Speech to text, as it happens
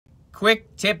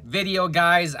Quick tip video,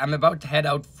 guys. I'm about to head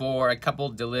out for a couple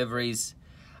deliveries.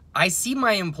 I see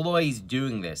my employees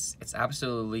doing this. It's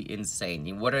absolutely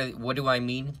insane. What do I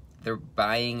mean? They're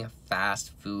buying fast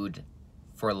food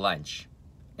for lunch.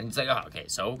 And it's like, oh, okay,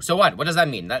 so what? What does that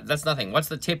mean? That's nothing. What's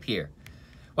the tip here?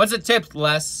 What's the tip,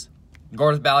 Les?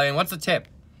 Gorth Ballion, what's the tip?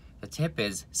 The tip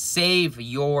is save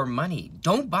your money.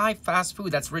 Don't buy fast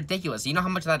food. That's ridiculous. You know how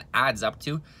much that adds up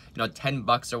to? 10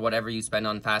 bucks or whatever you spend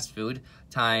on fast food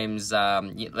times,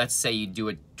 let's say you do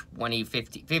it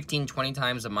 15, 20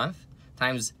 times a month,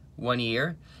 times 1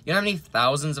 year. You know how many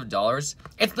thousands of dollars?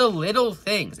 It's the little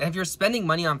things. And if you're spending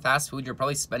money on fast food, you're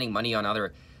probably spending money on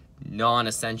other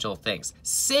non-essential things.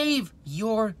 Save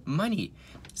your money.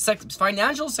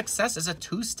 Financial success is a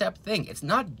two-step thing. It's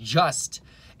not just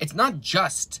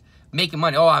making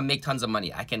money. Oh, I make tons of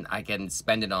money. I can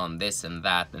spend it on this and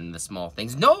that and the small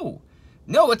things. No,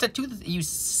 it's a two. You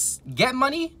get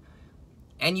money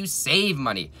and you save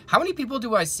money. How many people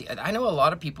do I see? I know a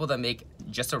lot of people that make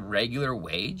just a regular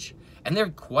wage, and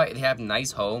they have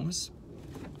nice homes,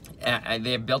 and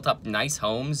they have built up nice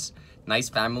homes, nice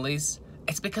families.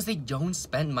 It's because they don't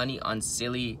spend money on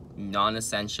silly,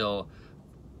 non-essential,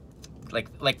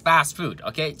 like fast food,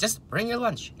 okay? Just bring your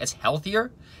lunch. It's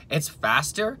healthier, it's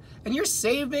faster, and you're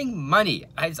saving money.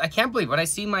 I can't believe when I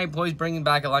see my employees bringing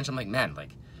back a lunch, I'm like, man,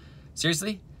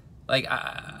 seriously?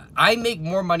 I make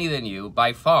more money than you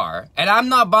by far, and I'm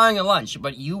not buying a lunch,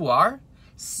 but you are?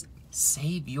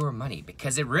 Save your money,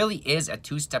 because it really is a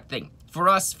two-step thing. For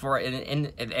us,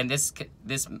 and this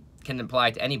can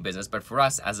apply to any business, but for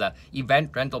us as a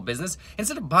event rental business,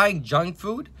 instead of buying junk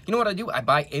food, you know what I do? I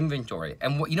buy inventory.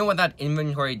 And you know what that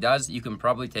inventory does? You can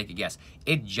probably take a guess.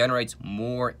 It generates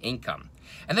more income.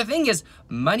 And the thing is,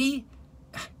 money,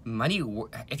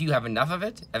 if you have enough of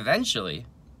it, eventually,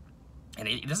 and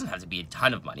it doesn't have to be a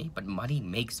ton of money, but money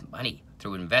makes money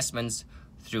through investments,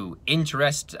 through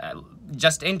interest,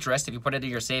 just interest if you put it in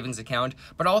your savings account,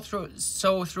 but all through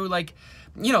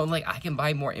I can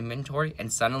buy more inventory,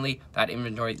 and suddenly that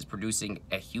inventory is producing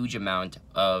a huge amount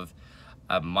of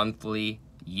monthly,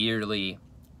 yearly,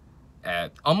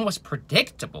 almost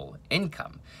predictable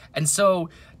income. And so,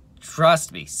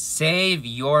 trust me, save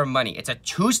your money. It's a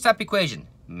two-step equation.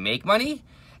 Make money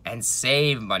and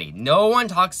save money. No one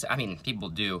talks, people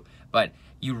do, but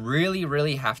you really,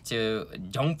 really have to,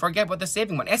 don't forget about the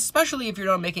saving money, especially if you're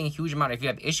not making a huge amount. If you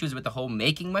have issues with the whole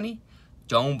making money,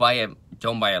 don't buy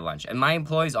a lunch. And my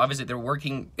employees, obviously, they're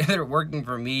working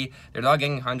for me. They're not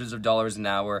getting hundreds of dollars an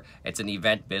hour. It's an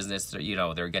event business.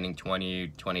 They're getting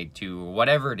 20, 22,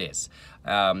 whatever it is.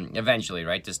 Eventually,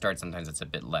 right? To start, sometimes it's a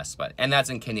bit less, and that's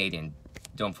in Canadian.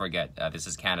 Don't forget, this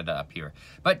is Canada up here.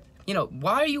 But,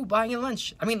 why are you buying a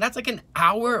lunch? That's like an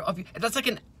hour of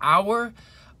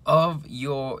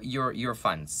your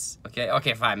funds.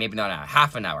 Okay, fine, maybe not an hour,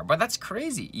 half an hour, but that's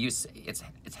crazy. It's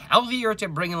healthier to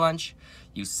bring a lunch.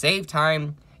 You save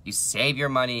time, you save your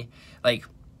money.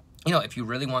 If you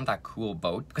really want that cool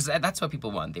boat, because that's what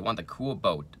people want. They want the cool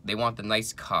boat. They want the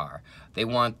nice car. They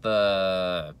want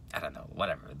the, I don't know,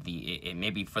 whatever.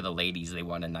 Maybe for the ladies, they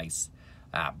want a nice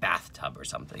bathtub or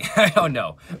something. I don't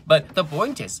know. But the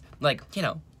point is, a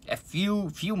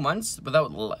few months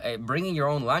without bringing your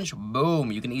own lunch,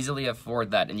 boom, you can easily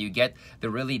afford that, and you get the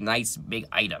really nice big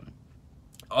item.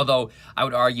 Although I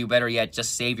would argue, better yet,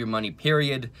 just save your money,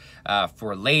 period,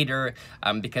 for later,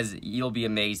 because you'll be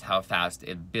amazed how fast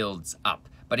it builds up.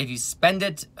 But if you spend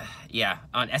it,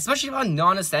 especially on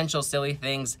non-essential silly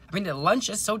things, the lunch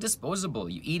is so disposable.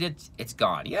 You eat it, it's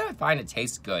gone. Yeah, fine, it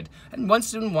tastes good. And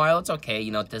once in a while, it's okay,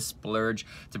 to splurge,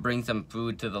 to bring some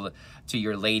food to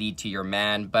your lady, to your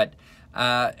man. But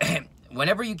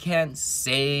whenever you can,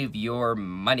 save your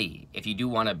money if you do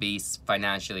want to be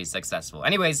financially successful.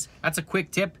 Anyways, that's a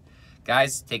quick tip.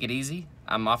 Guys, take it easy.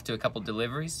 I'm off to a couple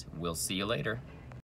deliveries. We'll see you later.